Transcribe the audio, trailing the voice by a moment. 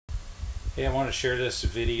Hey, I want to share this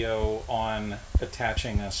video on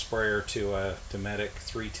attaching a sprayer to a Dometic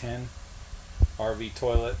 310 RV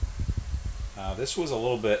toilet. This was a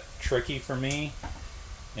little bit tricky for me,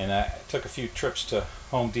 and I took a few trips to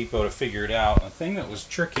Home Depot to figure it out. The thing that was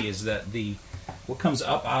tricky is that what comes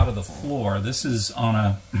up out of the floor, this is on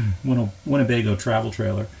a Winnabego travel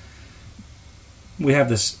trailer. We have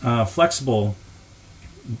this flexible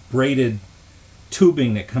braided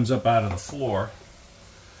tubing that comes up out of the floor.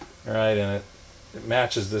 All right, and it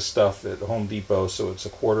matches this stuff at Home Depot, so it's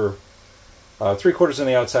 3/4 on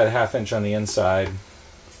the outside, 1/2 inch on the inside,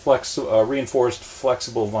 reinforced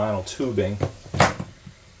flexible vinyl tubing.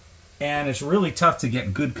 And it's really tough to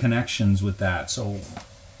get good connections with that. So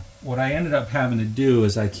what I ended up having to do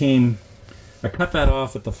is I cut that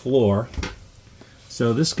off at the floor.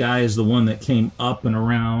 So this guy is the one that came up and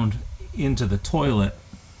around into the toilet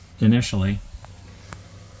initially.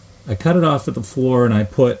 I cut it off at the floor and I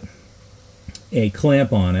put a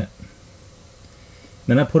clamp on it.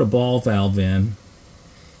 Then I put a ball valve in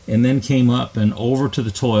and then came up and over to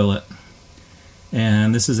the toilet.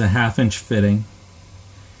 And this is a 1/2 inch fitting.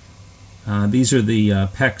 These are the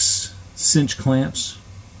PEX cinch clamps.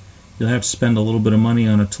 You'll have to spend a little bit of money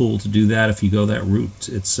on a tool to do that if you go that route.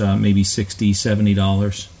 It's maybe $60,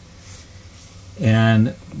 $70.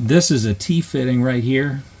 And this is a T-fitting right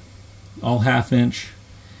here, all 1/2 inch.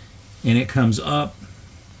 And it comes up,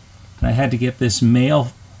 and I had to get this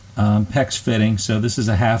male PEX fitting, so this is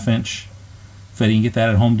a 1/2 inch fitting. You get that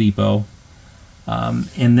at Home Depot.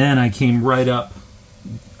 And then I came right up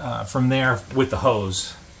from there with the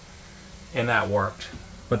hose, and that worked.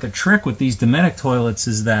 But the trick with these Dometic toilets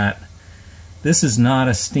is that this is not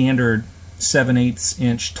a standard 7/8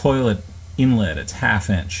 inch toilet inlet, it's 1/2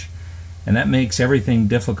 inch. And that makes everything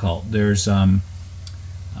difficult. There's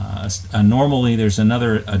normally there's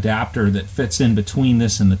another adapter that fits in between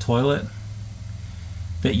this and the toilet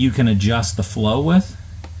that you can adjust the flow with,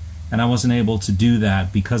 and I wasn't able to do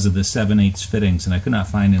that because of the 7/8 fittings, and I could not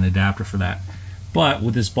find an adapter for that. But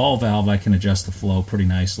with this ball valve I can adjust the flow pretty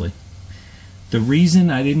nicely. The reason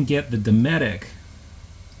I didn't get the Dometic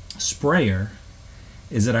sprayer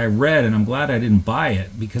is that I read, and I'm glad I didn't buy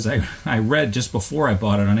it, because I read just before I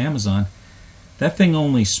bought it on Amazon, that thing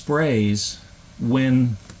only sprays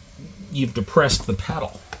when you've depressed the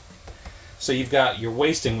pedal. So you're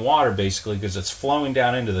wasting water basically because it's flowing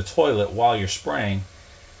down into the toilet while you're spraying.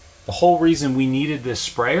 The whole reason we needed this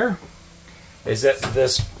sprayer is that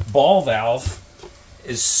this ball valve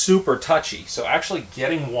is super touchy. So actually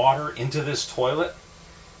getting water into this toilet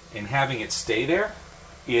and having it stay there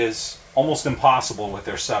is almost impossible with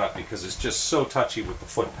their setup because it's just so touchy with the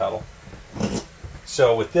foot pedal.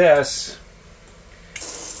 So with this,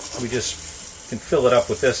 we just can fill it up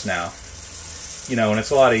with this now, and it's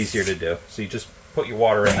a lot easier to do. So you just put your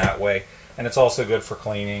water in that way, and it's also good for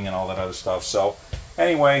cleaning and all that other stuff. So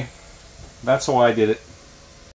anyway, that's how I did it.